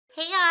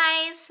Hey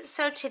guys!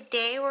 So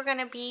today we're going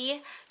to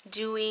be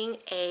doing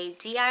a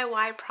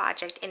DIY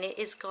project and it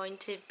is going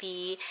to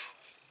be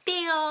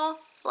big old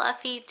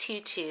fluffy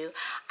tutu.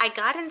 I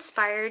got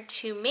inspired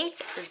to make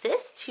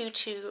this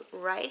tutu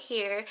right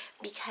here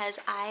because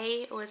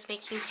I was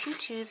making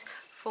tutus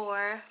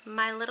for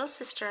my little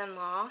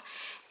sister-in-law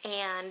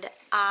and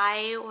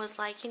I was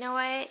like, you know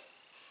what?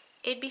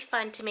 It'd be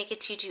fun to make a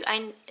tutu.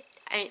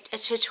 A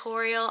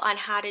tutorial on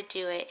how to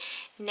do it.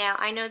 Now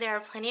I know there are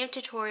plenty of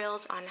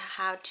tutorials on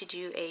how to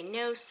do a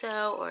no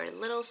sew or a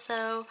little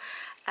sew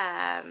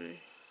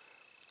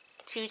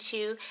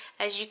tutu.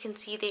 As you can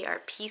see, they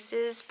are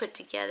pieces put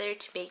together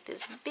to make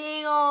this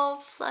big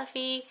old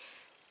fluffy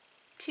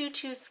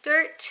tutu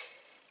skirt.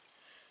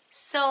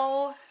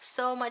 So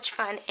much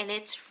fun, and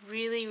it's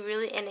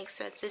really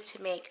inexpensive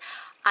to make.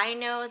 I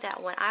know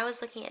that when I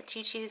was looking at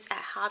tutus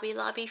at Hobby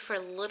Lobby for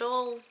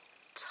little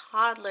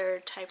toddler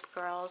type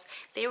girls,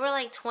 they were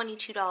like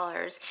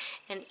 $22,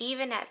 and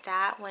even at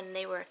that, when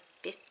they were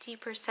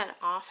 50%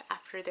 off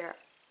after their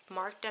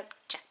marked up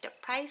jacked up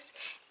price,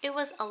 it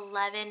was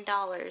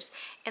 $11.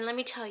 And let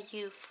me tell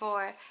you,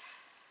 for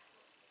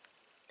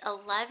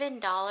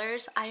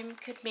 $11 I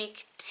could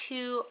make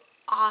two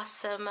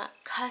awesome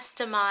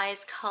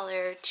customized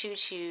color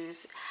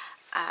tutus.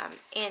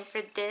 And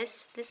for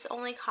this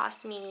only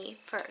cost me,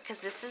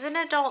 because this is an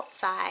adult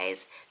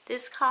size,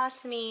 this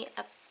cost me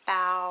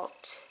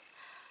about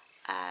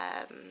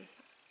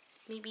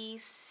maybe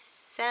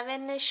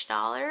 $7-ish,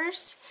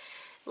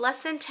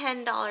 less than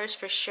 $10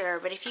 for sure.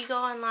 But if you go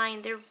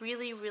online, they're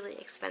really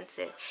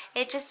expensive.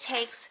 It just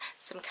takes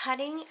some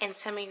cutting and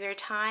some of your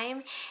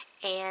time,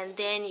 and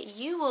then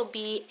you will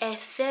be a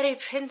fairy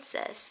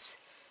princess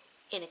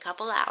in a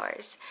couple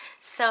hours.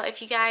 So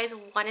if you guys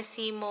want to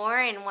see more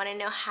and want to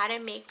know how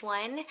to make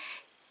one,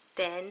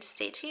 then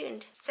stay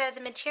tuned. So the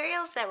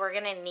materials that we're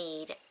going to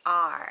need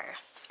are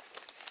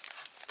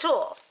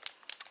tulle.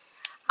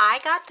 I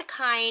got the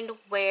kind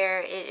where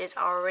it is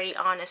already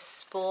on a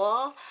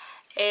spool.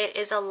 It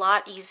is a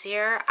lot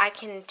easier. I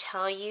can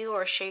tell you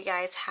or show you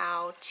guys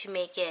how to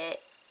make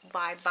it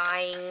by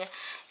buying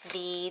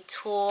the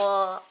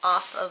tulle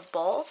off of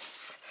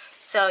bolts.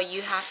 So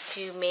you have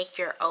to make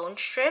your own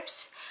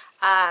strips.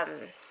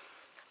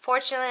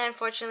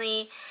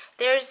 Unfortunately,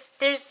 there's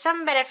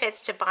some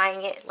benefits to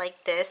buying it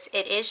like this.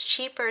 It is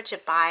cheaper to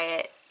buy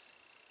it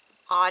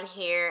on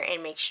here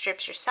and make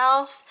strips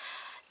yourself.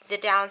 The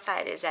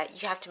downside is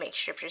that you have to make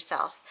strips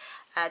yourself.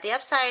 The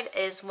upside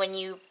is when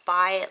you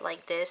buy it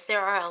like this, there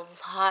are a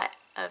lot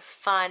of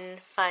fun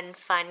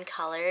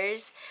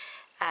colors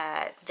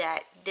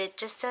that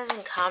just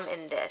doesn't come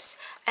in this.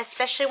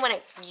 Especially when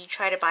you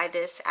try to buy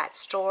this at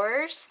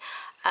stores,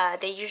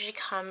 they usually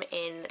come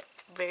in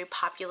very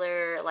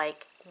popular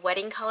like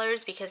wedding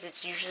colors because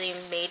it's usually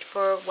made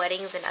for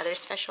weddings and other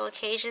special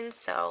occasions.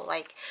 So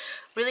like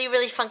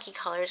really funky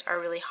colors are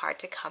really hard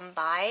to come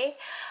by.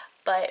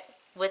 But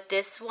with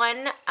this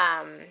one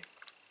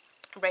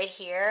right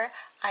here,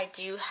 I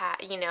do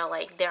have, you know,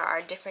 like there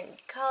are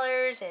different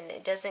colors, and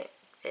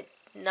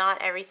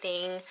not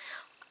everything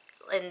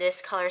in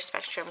this color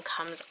spectrum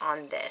comes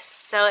on this.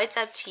 So it's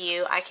up to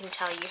you. I can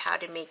tell you how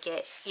to make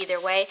it either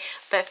way,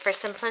 but for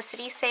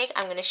simplicity's sake,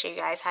 I'm going to show you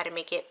guys how to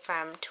make it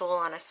from tulle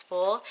on a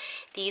spool.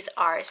 These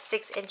are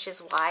 6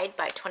 inches wide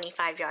by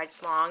 25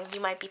 yards long.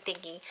 You might be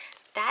thinking,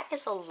 that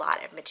is a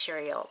lot of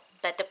material.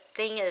 But the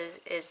thing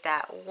is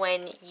that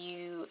when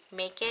you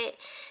make it,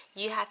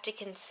 you have to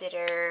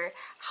consider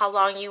how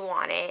long you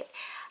want it,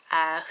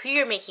 who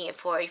you're making it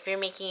for. If you're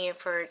making it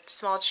for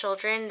small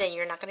children, then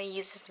you're not going to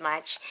use as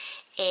much.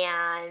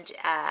 And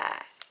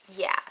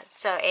yeah,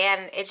 so,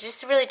 and it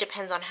just really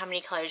depends on how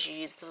many colors you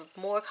use. The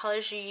more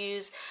colors you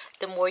use,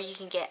 the more you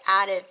can get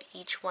out of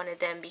each one of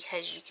them,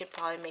 because you could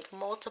probably make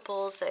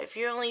multiples. So if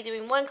you're only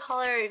doing one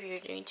color, if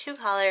you're doing 2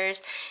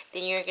 colors,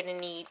 then you're going to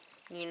need,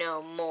 you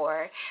know,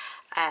 more.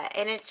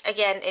 And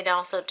it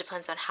also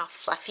depends on how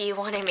fluffy you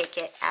want to make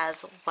it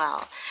as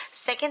well.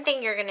 Second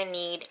thing you're going to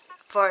need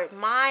for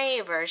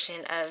my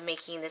version of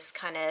making this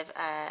kind of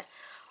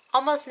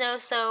almost no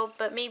sew,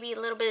 but maybe a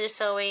little bit of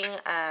sewing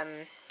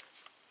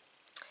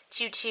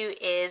tutu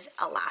is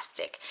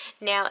elastic.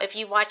 Now, if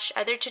you watch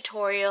other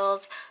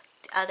tutorials,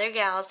 other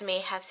gals may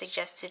have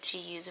suggested to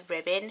use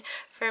ribbon.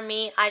 For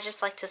me, I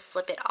just like to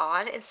slip it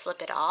on and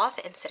slip it off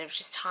instead of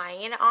just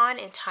tying it on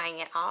and tying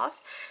it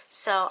off.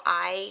 So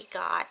I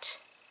got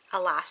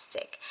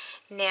elastic.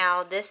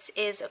 Now this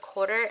is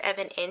 1/4 of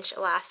an inch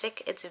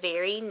elastic. It's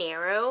very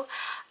narrow.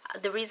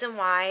 The reason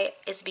why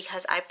is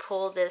because I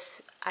pull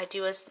this,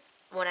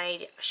 when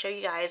I show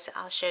you guys,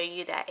 I'll show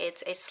you that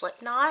it's a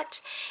slip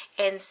knot,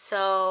 and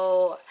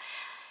so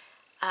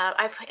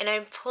I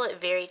pull it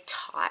very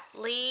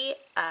tautly,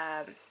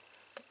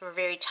 or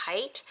very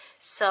tight,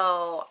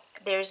 so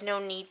there's no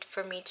need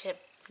for me to,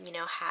 you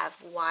know,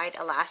 have wide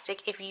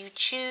elastic. If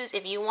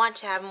you want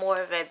to have more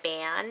of a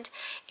band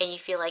and you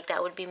feel like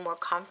that would be more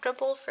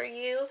comfortable for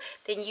you,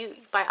 then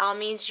by all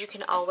means, you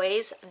can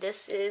always,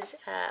 this is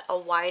a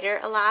wider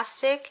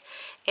elastic,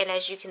 and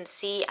as you can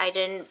see, I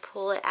didn't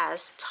pull it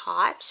as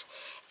taut,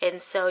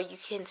 and so you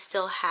can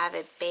still have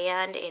it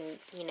band and,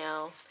 you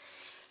know,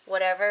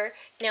 whatever.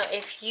 Now,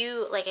 if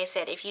you, like I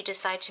said, if you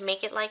decide to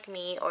make it like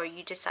me, or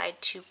you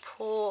decide to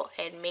pull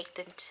and make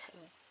the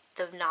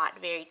knot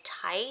very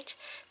tight,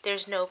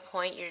 there's no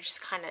point. You're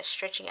just kind of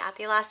stretching out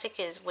the elastic,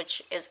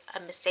 which is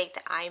a mistake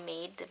that I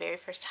made the very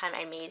first time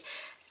I made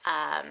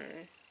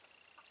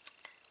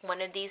one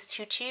of these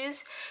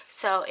tutus.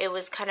 So it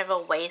was kind of a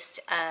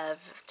waste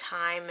of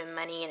time and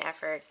money and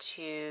effort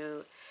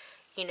to,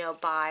 you know,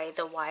 buy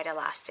the wide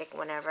elastic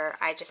whenever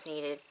I just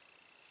needed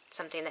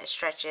something that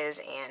stretches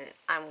and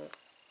I'm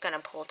gonna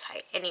pull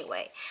tight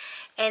anyway.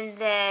 And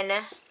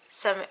then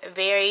some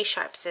very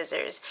sharp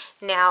scissors.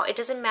 Now, it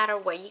doesn't matter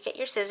where you get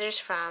your scissors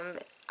from.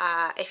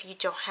 If you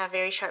don't have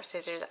very sharp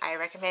scissors, I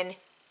recommend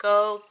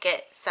go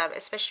get some,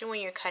 especially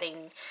when you're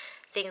cutting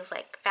things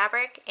like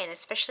fabric and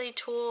especially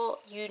tulle.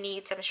 You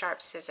need some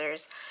sharp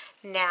scissors.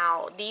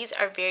 Now, these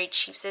are very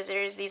cheap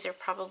scissors. These are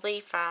probably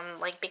from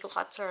like Big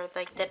Lots or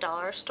like the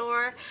dollar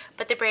store,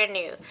 but they're brand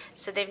new,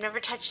 so they've never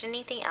touched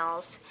anything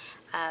else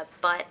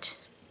but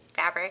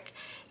fabric.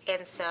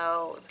 And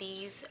so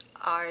these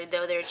are,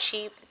 though they're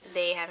cheap,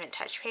 they haven't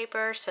touched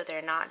paper, so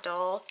they're not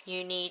dull.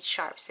 You need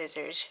sharp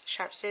scissors.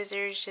 Sharp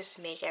scissors just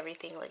make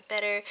everything look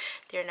better.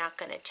 They're not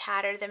going to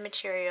tatter the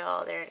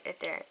material.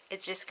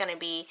 It's just going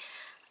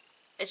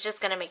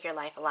to make your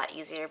life a lot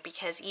easier,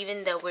 because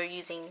even though we're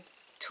using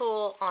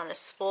tulle on a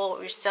spool,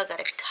 we're still got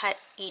to cut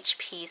each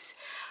piece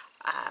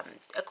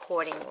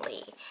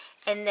accordingly.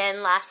 And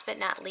then last but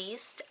not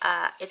least,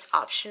 it's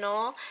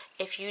optional.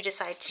 If you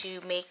decide to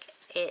make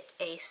it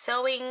a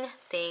sewing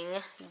thing,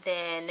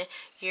 then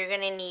you're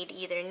going to need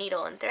either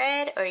needle and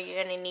thread, or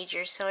you're going to need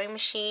your sewing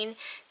machine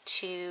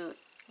to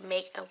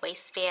make a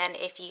waistband.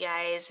 If you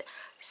guys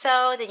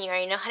sew, then you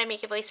already know how to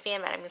make a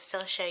waistband, but I'm going to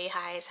still show you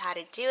guys how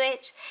to do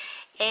it.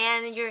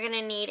 And you're going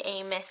to need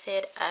a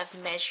method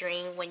of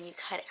measuring when you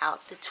cut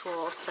out the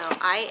tulle. So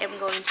I am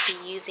going to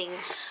be using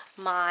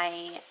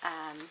my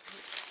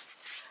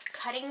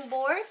cutting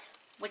board,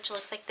 which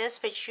looks like this,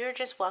 but you're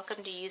just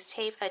welcome to use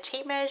a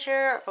tape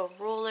measure, a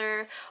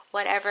ruler,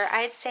 whatever.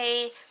 I'd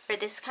say for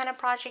this kind of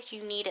project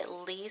you need at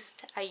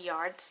least a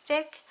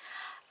yardstick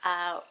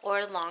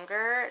or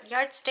longer.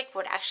 Yardstick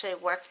would actually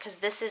work because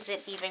this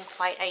isn't even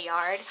quite a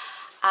yard.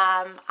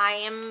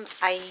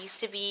 I used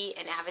to be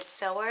an avid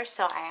sewer,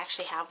 so I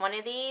actually have one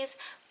of these,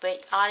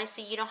 but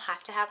honestly you don't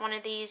have to have one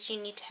of these.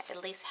 You need to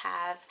at least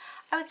have,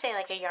 I would say,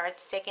 like a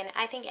yardstick, and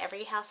I think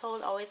every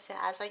household always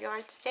has a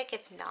yardstick.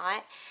 If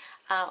not,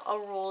 a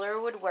ruler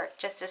would work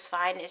just as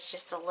fine. It's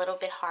just a little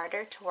bit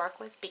harder to work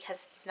with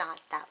because it's not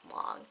that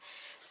long.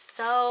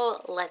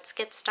 So let's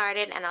get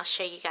started and I'll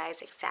show you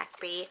guys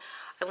exactly.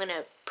 I'm going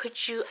to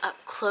put you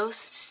up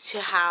close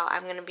to how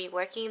I'm going to be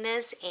working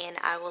this, and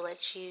I will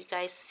let you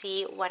guys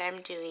see what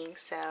I'm doing.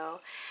 So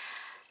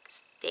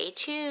stay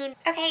tuned.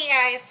 Okay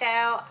guys, so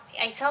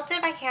I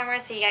tilted my camera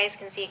so you guys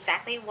can see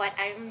exactly what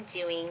I'm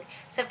doing.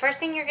 So first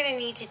thing you're going to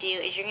need to do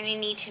is you're going to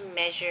need to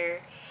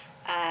measure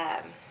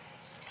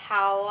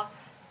how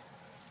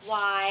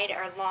wide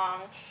or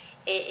long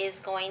it is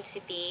going to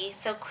be.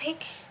 So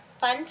quick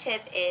fun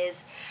tip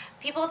is,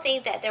 people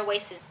think that their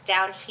waist is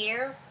down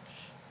here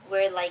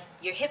where like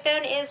your hip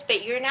bone is,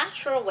 but your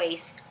natural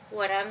waist,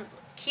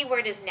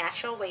 keyword is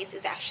natural waist,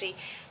 is actually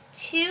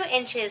 2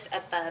 inches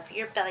above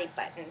your belly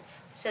button.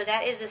 So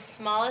that is the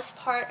smallest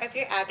part of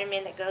your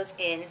abdomen that goes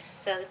in.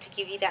 So to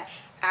give you that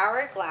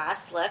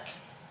hourglass look.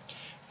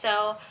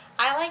 So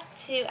I like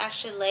to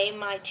actually lay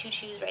my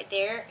tutus right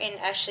there, and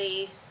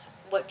actually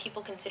what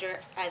people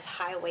consider as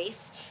high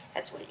waist,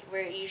 that's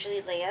where it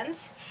usually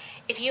lands.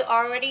 If you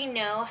already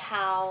know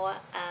how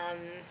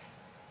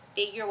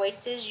big your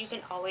waist is, you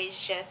can always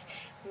just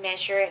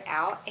measure it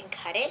out and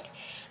cut it.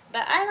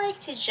 But I like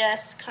to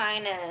just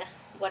kind of,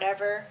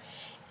 whatever,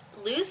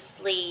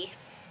 loosely,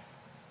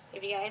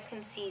 if you guys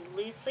can see,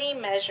 loosely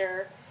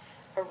measure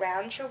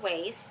around your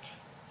waist,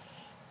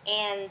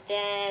 and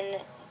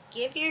then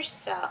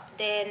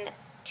then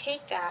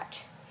take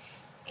that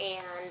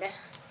and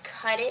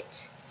cut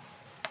it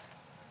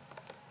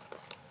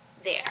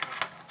there.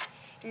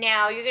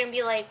 Now you're going to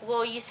be like,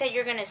 well, you said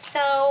you're going to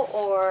sew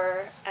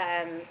or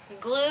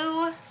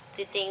glue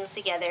the things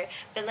together,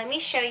 but let me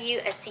show you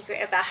a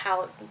secret about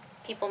how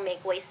people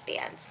make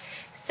waistbands.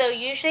 So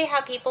usually how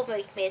people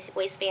make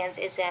waistbands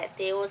is that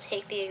they will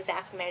take the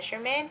exact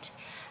measurement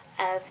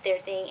of their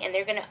thing and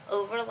they're going to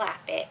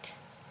overlap it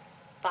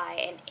by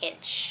an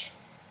inch,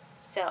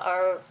 so,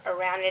 or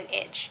around an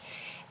inch,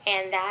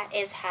 and that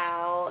is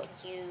how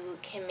you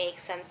can make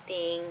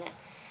something,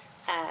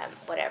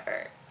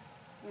 whatever,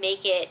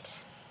 make a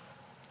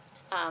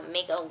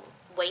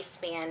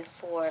waistband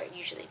for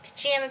usually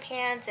pajama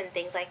pants and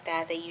things like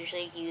that. They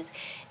usually use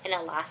an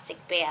elastic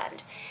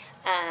band.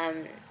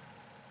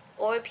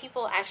 Or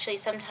people actually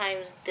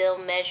sometimes they'll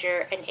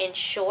measure an inch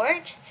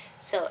short,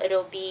 so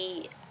it'll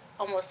be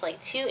almost like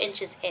 2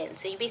 inches in.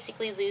 So you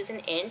basically lose an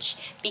inch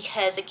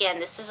because, again,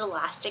 this is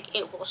elastic.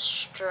 It will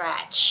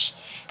stretch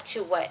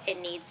to what it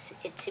needs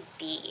it to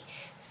be.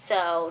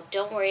 So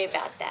don't worry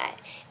about that.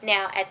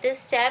 Now at this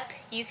step,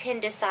 you can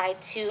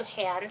decide to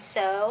hand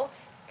sew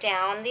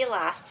down the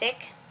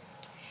elastic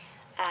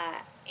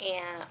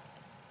and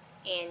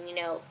you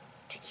know,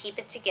 to keep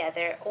it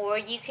together, or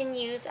you can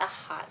use a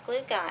hot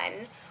glue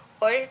gun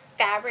or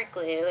fabric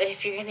glue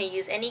if you're going to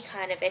use any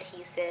kind of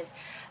adhesive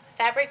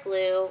fabric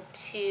glue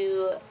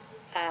to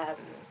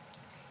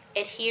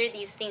adhere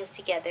these things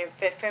together.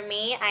 But for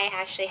me, I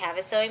actually have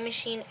a sewing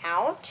machine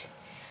out.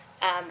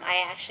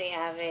 I actually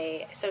have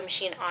a sewing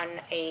machine on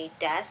a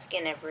desk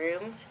in a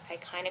room. I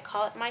kind of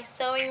call it my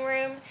sewing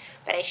room,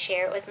 but I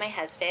share it with my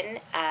husband.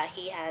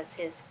 He has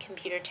his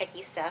computer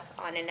techie stuff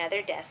on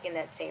another desk in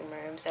that same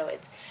room, so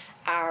it's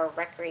our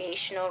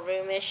recreational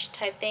roomish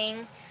type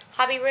thing.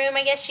 Hobby room,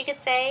 I guess you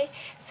could say.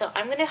 So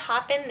I'm going to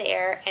hop in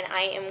there and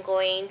I am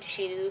going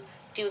to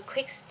do a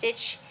quick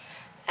stitch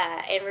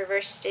and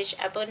reverse stitch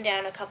up and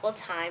down a couple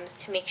times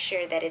to make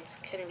sure that it's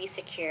going to be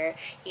secure.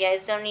 You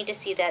guys don't need to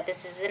see that.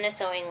 This isn't a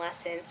sewing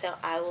lesson, so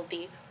I will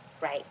be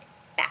right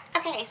back.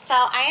 Okay, so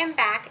I am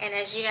back, and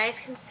as you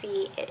guys can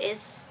see, it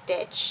is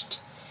stitched.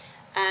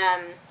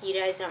 You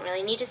guys don't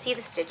really need to see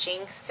the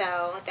stitching,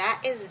 so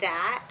that is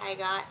that. I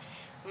got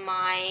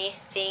my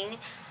thing.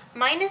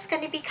 Mine is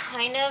going to be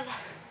kind of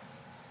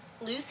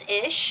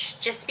loose-ish,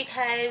 just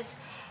because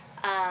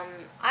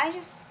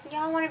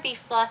I want to be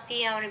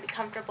fluffy, I want to be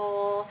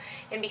comfortable,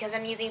 and because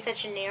I'm using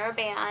such a narrow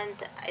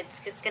band, it's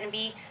just going to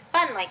be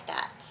fun like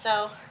that.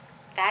 So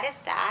that is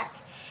that.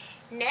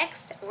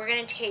 Next, we're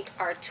going to take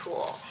our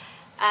tulle.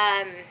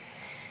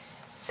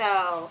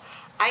 So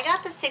I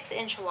got the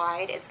 6-inch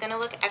wide. It's going to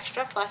look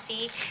extra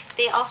fluffy.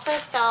 They also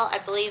sell, I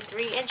believe,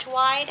 3-inch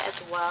wide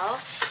as well,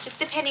 just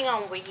depending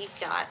on where you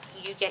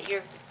get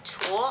your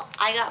tulle.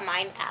 I got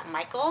mine at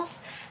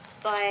Michael's,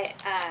 but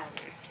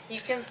you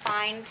can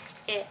find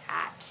it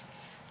at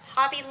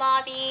Hobby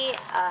Lobby,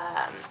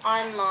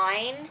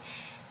 online,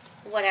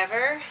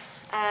 whatever.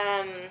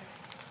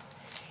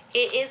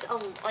 It is,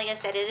 like I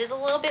said, it is a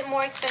little bit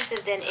more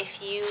expensive than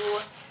if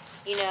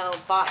you know,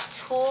 bought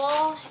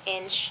tulle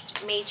and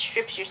made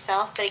strips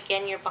yourself. But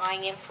again, you're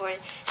buying it for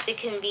the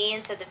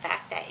convenience of the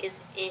fact that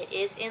it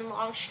is in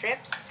long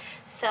strips.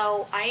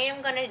 So I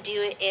am going to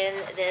do it in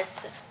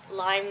this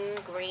lime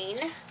green,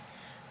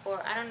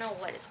 or I don't know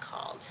what it's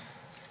called.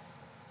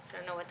 I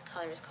don't know what the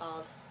color is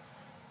called.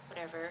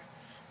 Whatever.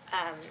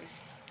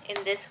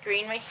 In this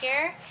green right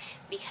here,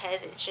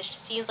 because it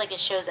just seems like it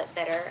shows up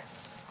better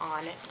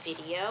on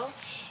video.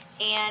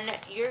 And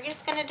you're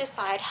just going to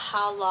decide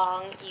how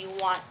long you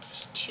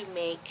want to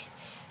make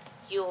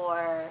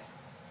your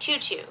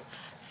tutu.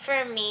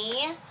 For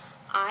me,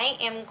 I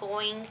am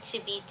going to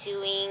be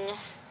doing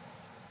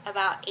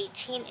about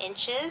 18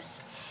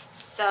 inches.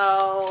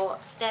 So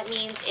that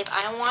means if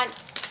I want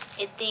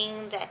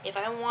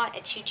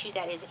a tutu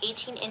that is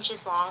 18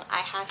 inches long, I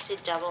have to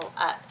double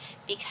up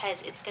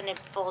because it's going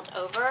to fold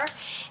over.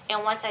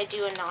 And once I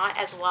do a knot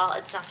as well,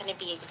 it's not going to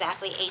be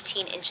exactly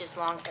 18 inches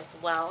long as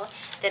well.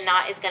 The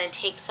knot is going to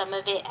take some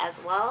of it as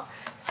well.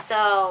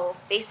 So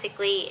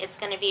basically, it's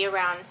going to be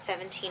around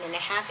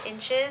 17.5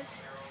 inches.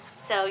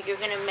 So you're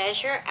going to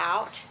measure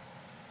out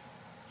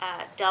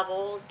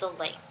double the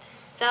length.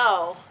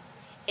 So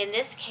in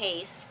this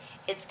case,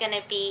 it's going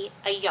to be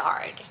a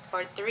yard,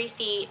 or 3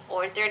 feet,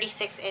 or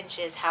 36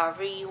 inches,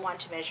 however you want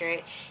to measure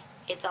it.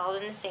 It's all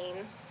in the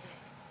same.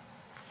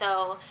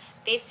 So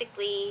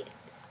basically,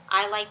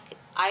 I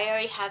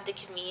already have the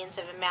convenience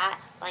of a mat.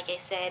 Like I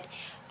said,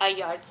 a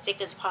yardstick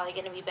is probably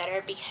going to be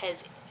better,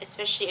 because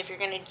especially if you're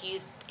going to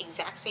use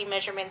exact same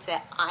measurements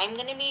that I'm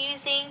going to be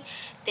using,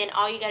 then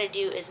all you got to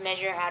do is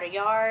measure out a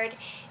yard,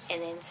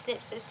 and then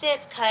snip, snip,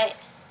 snip, cut,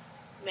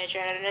 measure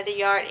out another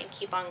yard, and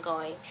keep on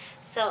going.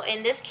 So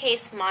in this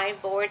case, my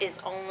board is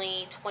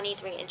only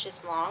 23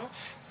 inches long,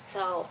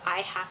 so I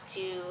have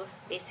to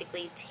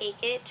basically take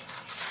it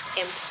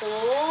and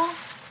pull,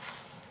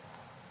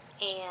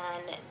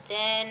 and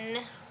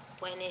then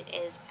when it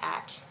is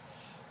at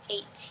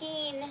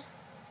 18,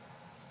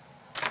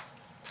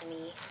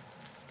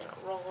 this is gonna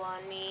roll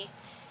on me,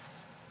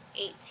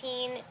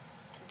 18,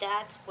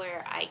 that's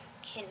where I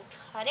can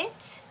cut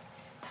it.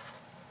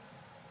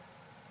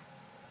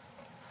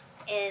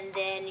 And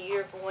then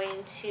you're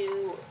going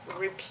to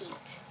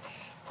repeat.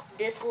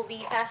 This will be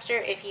faster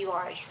if you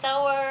are a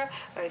sewer,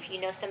 or if you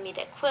know somebody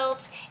that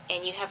quilts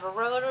and you have a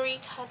rotary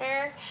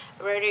cutter.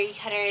 A rotary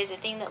cutter is a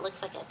thing that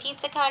looks like a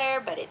pizza cutter,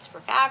 but it's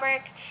for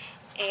fabric.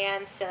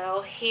 And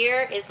so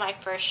here is my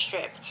first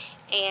strip,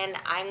 and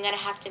I'm gonna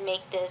have to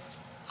make this,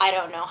 I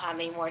don't know how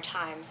many more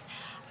times.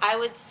 I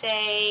would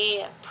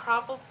say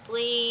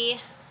probably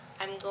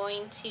I'm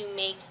going to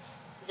make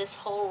this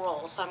whole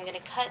roll. So I'm gonna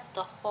cut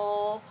the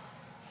whole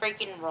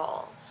freaking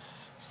roll.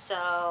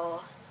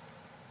 So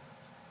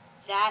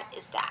that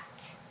is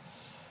that.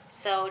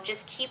 So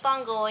just keep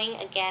on going.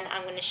 Again,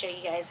 I'm going to show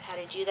you guys how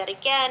to do that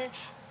again.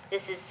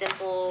 This is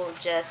simple,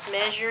 just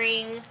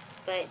measuring,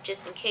 but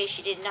just in case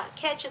you did not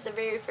catch it the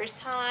very first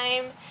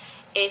time,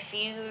 If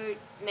your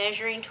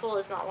measuring tool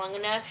is not long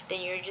enough,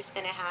 then you're just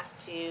gonna have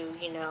to,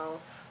 you know,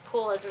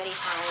 pull as many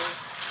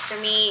times. For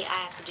me, I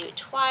have to do it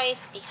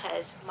twice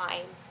because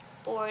my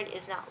board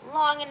is not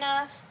long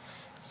enough.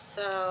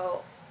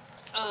 So,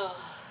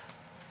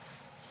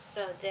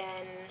 so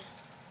then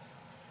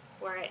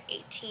we're at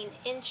 18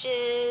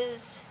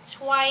 inches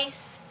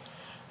twice,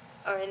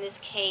 or in this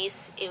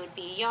case, it would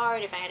be a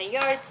yard. If I had a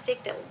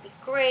yardstick, that would be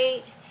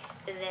great.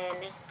 And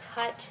then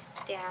cut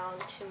down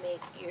to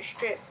make your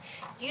strip.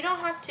 You don't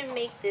have to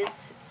make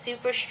this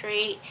super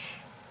straight.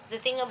 The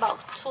thing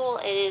about tulle,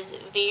 it is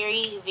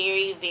very,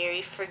 very,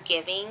 very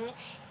forgiving.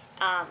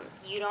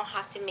 You don't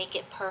have to make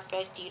it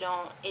perfect.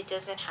 It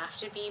doesn't have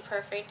to be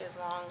perfect as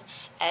long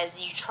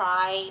as you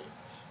try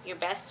your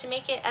best to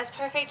make it as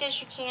perfect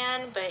as you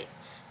can. But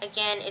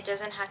again, it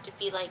doesn't have to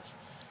be like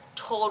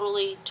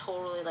totally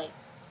like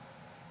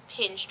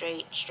pin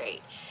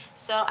straight.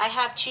 So I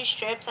have 2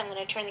 strips. I'm going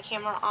to turn the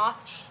camera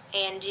off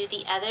and do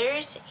the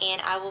others,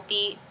 and I will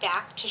be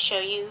back to show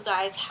you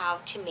guys how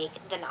to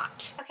make the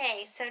knot.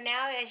 Okay, so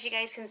now as you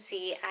guys can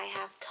see, I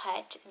have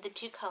cut the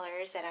 2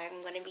 colors that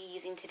I'm going to be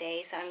using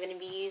today. So I'm going to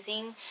be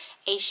using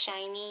a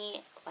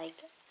shiny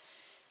like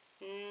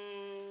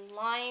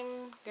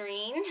lime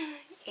green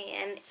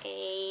and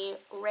a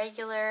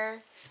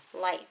regular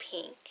light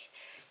pink.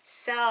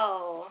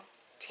 So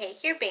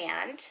take your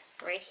band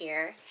right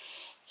here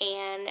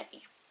and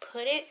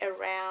put it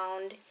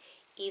around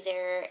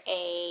either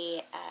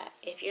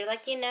if you're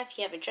lucky enough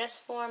you have a dress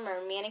form or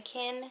a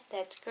mannequin,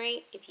 that's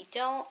great. If you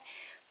don't,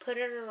 put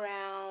it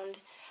around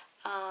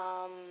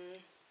a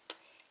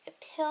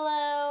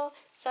pillow,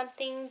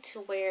 something to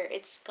where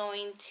it's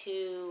going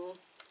to,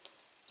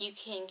 you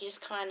can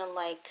just kind of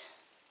like,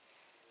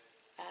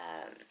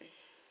 I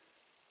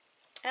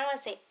don't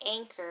want to say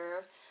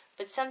anchor,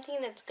 but something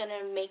that's going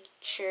to make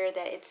sure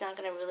that it's not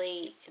going to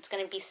really, it's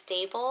going to be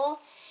stable,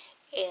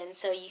 and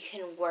so you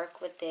can work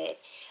with it.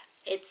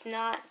 It's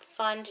not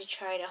fun to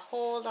try to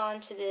hold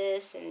onto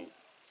this and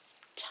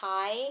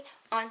tie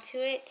onto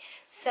it.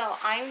 So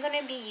I'm going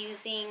to be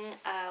using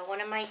one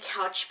of my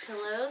couch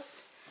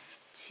pillows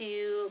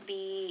to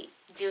be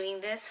doing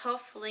this.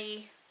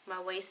 Hopefully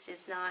my waist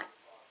is not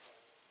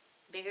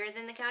bigger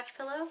than the couch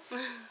pillow.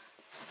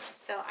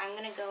 So I'm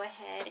going to go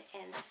ahead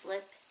and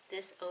slip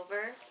this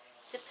over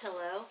the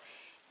pillow.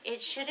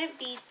 It shouldn't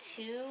be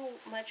too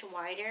much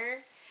wider.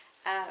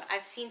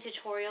 I've seen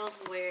tutorials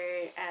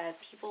where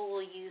people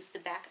will use the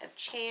back of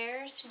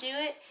chairs to do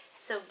it.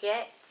 So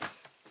get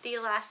the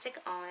elastic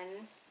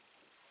on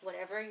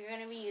whatever you're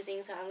going to be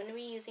using. So I'm going to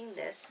be using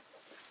this.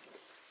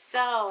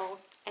 So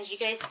as you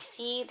guys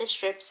see the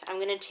strips, I'm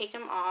going to take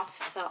them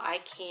off so I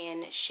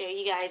can show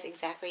you guys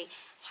exactly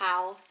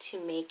how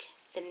to make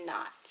the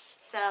knots.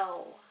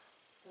 So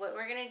what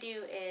we're going to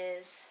do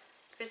is,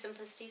 for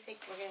simplicity's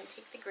sake, we're going to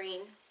take the green.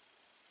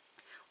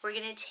 We're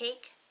going to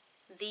take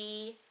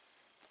the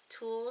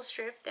tulle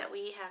strip that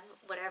we have,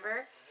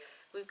 whatever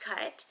we've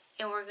cut,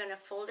 and we're going to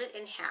fold it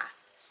in half.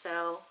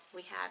 So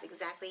we have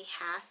exactly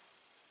half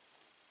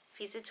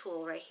piece of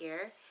tulle right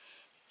here.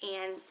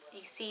 And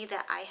you see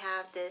that I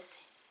have this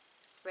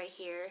right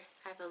here.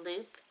 I have a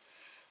loop.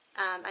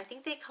 I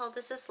think they call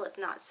this a slip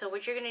knot. So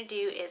what you're going to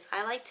do is,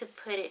 I like to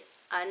put it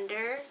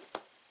under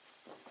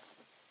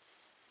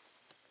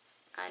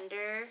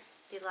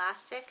the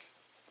elastic.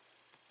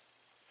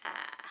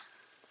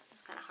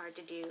 It's kind of hard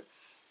to do.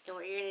 And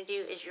what you're going to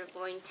do is you're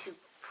going to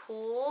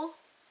pull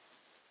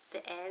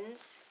the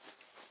ends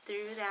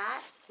through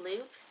that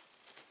loop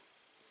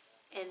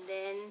and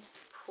then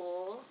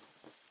pull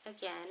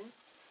again,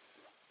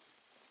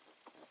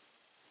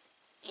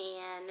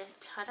 and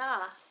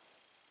ta-da!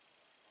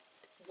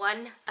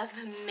 One of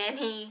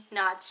many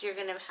knots you're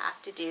going to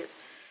have to do.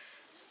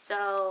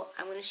 So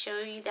I'm going to show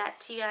you that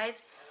to you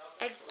guys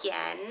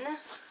again.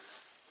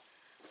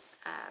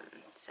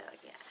 So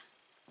yeah,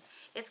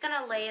 it's going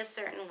to lay a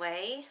certain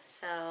way.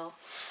 So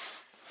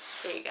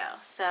there you go.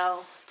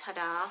 So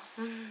ta-da!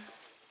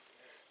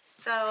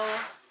 So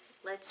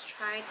let's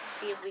try to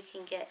see if we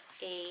can get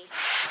a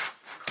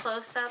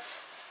close-up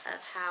of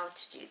how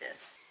to do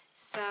this.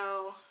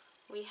 So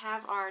we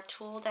have our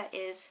tulle that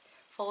is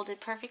folded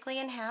perfectly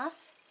in half.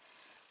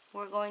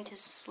 We're going to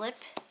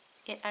slip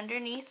it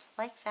underneath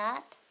like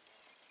that,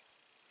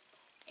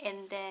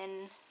 and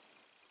then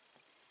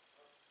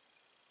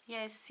you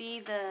guys see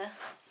the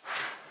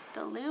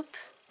loop.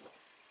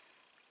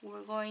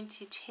 We're going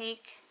to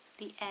take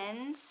the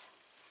ends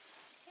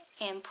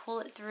and pull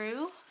it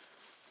through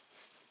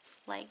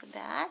like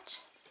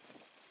that,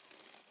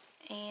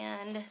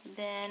 and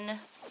then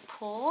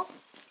pull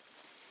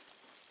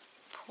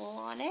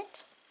on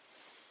it,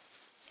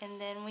 and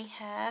then we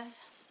have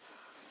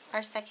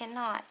our second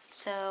knot.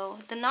 So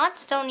the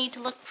knots don't need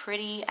to look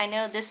pretty. I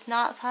know this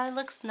knot probably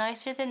looks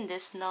nicer than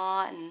this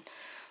knot, and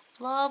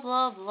blah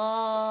blah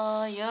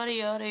blah, yada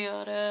yada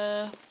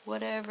yada,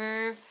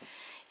 whatever.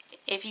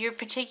 If you're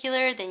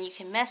particular, then you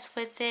can mess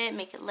with it,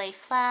 make it lay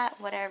flat,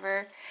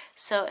 whatever,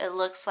 so it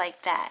looks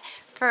like that.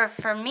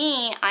 For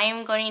me, I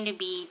am going to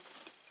be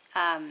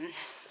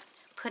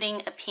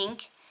putting a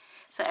pink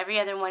So every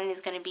other one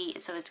is going to be,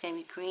 so it's going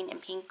to be green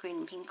and pink, green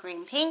and pink, green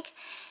and pink.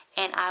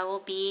 And I will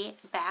be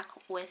back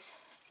with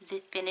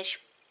the finished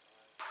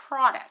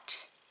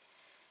product.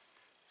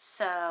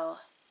 So,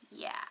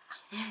 yeah.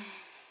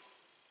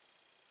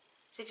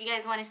 So if you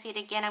guys want to see it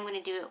again, I'm going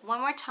to do it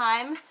one more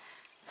time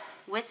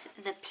with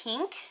the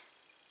pink.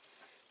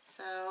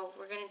 So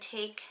we're going to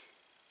take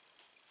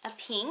a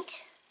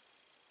pink.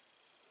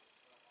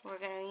 We're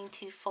going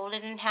to fold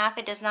it in half.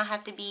 It does not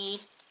have to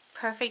be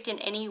perfect in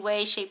any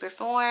way, shape, or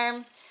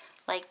form,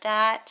 like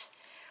that.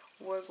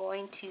 We're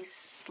going to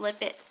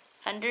slip it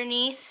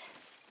underneath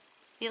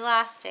the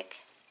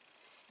elastic.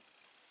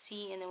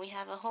 See, and then we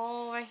have a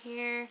hole right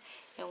here,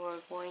 and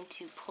we're going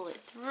to pull it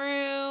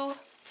through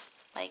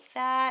like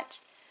that.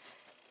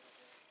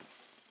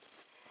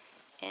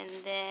 And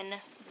then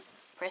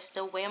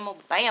presto whammo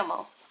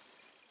bammo.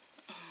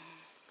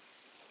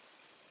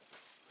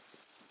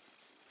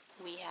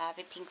 We have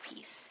a pink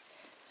piece.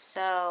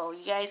 So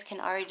you guys can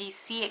already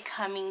see it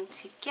coming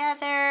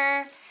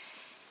together.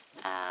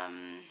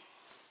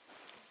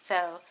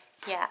 So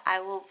yeah,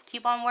 I will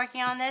keep on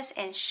working on this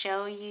and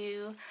show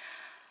you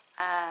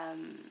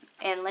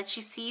and let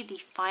you see the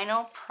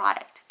final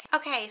product.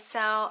 Okay,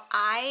 so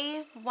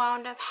I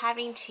wound up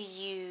having to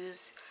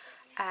use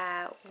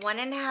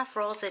 1.5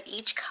 rolls of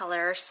each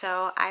color.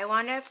 So I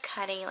wound up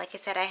cutting, like I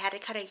said, I had to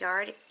cut a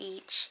yard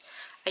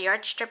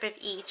strip of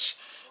each.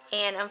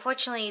 And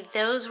unfortunately,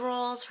 those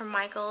rolls from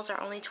Michael's are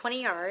only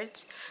 20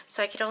 yards,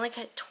 so I could only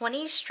cut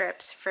 20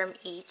 strips from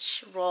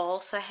each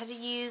roll. So I had to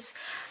use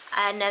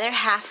another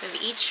half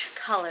of each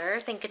color.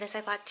 Thank goodness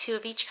I bought 2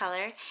 of each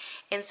color.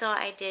 And so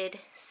I did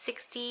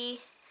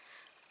 60,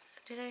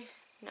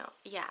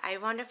 I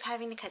wound up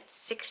having to cut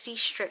 60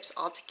 strips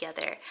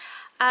altogether.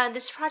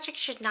 This project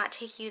should not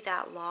take you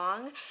that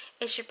long.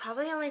 It should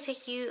probably only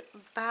take you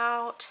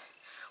about,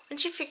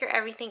 once you figure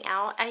everything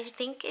out, I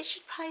think it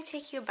should probably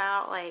take you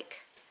about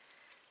like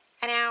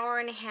an hour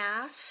and a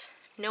half,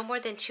 no more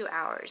than 2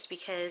 hours,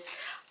 because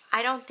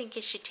I don't think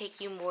it should take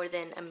you more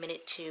than a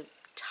minute to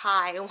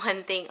tie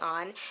one thing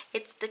on.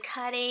 It's the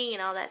cutting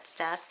and all that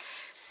stuff.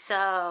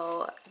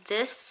 So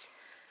this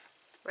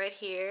right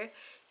here,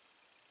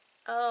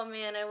 oh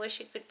man, I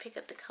wish I could pick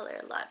up the color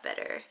a lot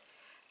better.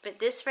 But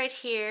this right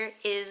here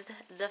is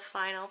the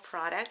final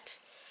product.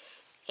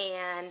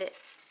 And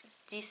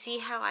do you see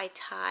how I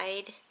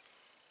tied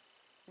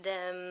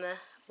them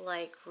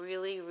like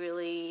really,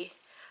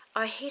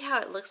 oh, I hate how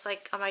it looks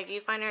like on my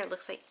viewfinder. It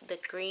looks like the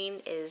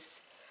green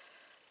is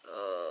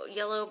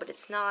yellow, but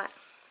it's not.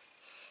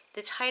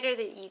 The tighter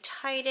that you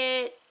tied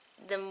it,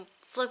 the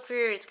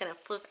flippier it's going to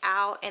flip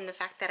out, and the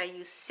fact that I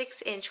use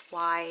 6-inch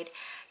wide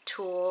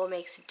tool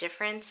makes a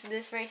difference.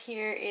 This right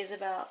here is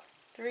about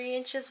 3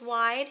 inches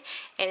wide,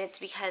 and it's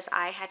because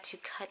I had to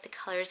cut the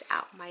colors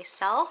out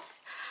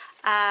myself.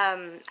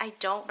 I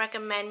don't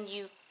recommend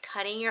you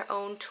cutting your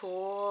own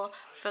tool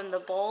from the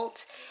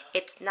bolt.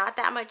 It's not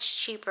that much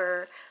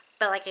cheaper,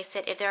 but like I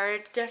said, if there are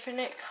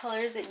definite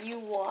colors that you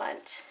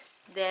want,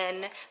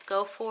 then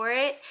go for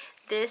it.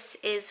 This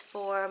is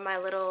for my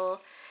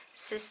little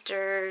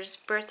sister's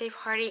birthday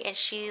party, and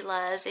she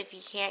loves, if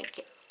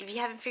you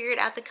haven't figured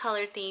out the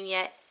color theme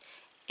yet,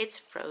 it's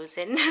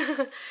Frozen.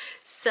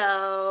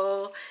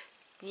 So,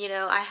 you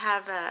know, I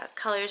have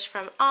colors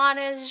from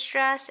Anna's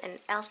dress and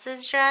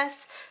Elsa's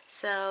dress.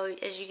 So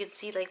as you can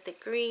see, like the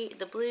green,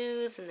 the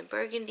blues, and the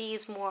burgundy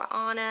is more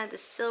Anna. The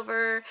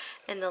silver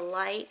and the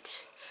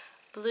light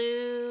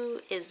blue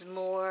is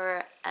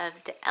more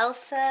of the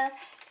Elsa.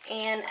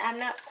 And I'm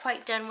not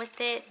quite done with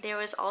it. There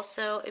was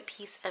also a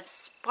piece of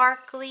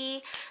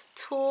sparkly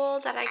tool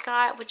that I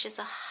got, which is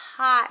a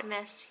hot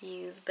mess to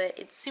use, but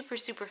it's super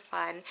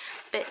fun.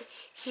 But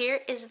here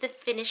is the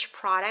finished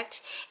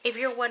product. If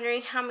you're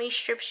wondering how many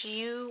strips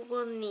you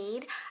will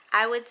need,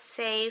 I would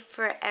say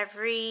for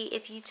every,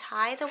 if you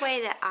tie the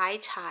way that I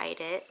tied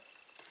it,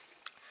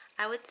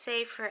 I would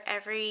say for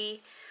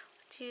every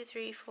 2,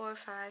 3, 4,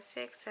 5,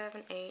 6,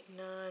 7, 8,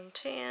 9,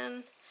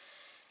 10,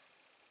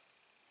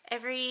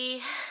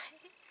 every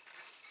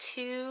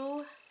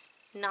 2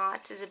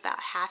 knots is about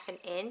 1/2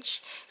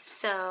 inch.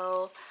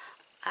 So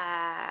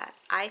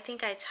I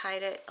think I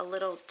tied it a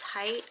little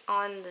tight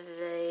on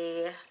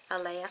the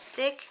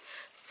elastic.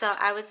 So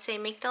I would say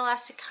make the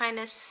elastic kind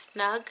of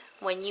snug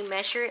when you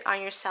measure it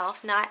on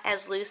yourself, not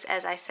as loose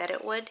as I said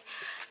it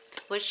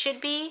which should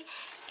be.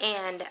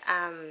 And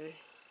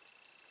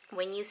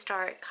when you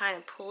start kind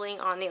of pulling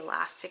on the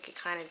elastic, it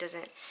kind of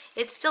doesn't,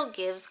 it still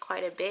gives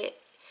quite a bit.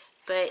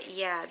 But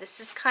yeah, this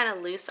is kind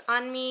of loose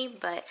on me,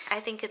 but I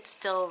think it's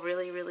still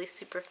really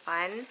super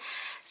fun.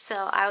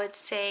 So I would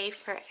say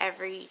for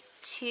every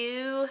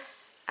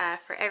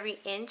for every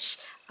inch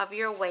of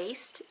your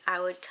waist,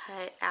 I would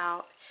cut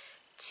out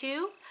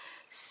 2.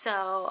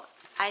 So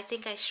I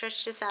think I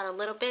stretched this out a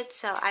little bit,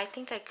 so I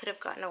think I could have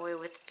gotten away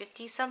with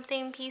 50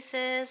 something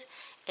pieces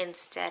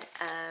instead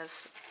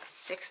of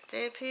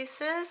 60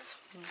 pieces,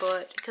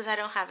 but because I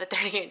don't have a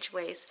 30-inch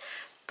waist.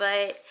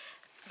 But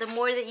the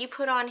more that you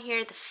put on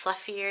here, the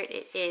fluffier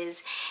it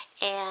is.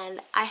 And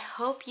I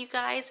hope you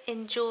guys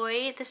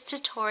enjoy this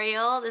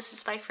tutorial. This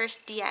is my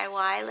first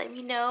DIY. Let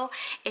me know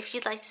if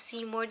you'd like to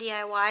see more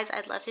DIYs.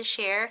 I'd love to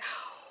share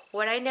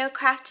what I know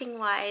crafting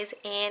wise,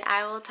 and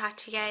I will talk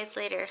to you guys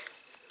later.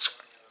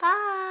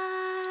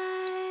 Bye!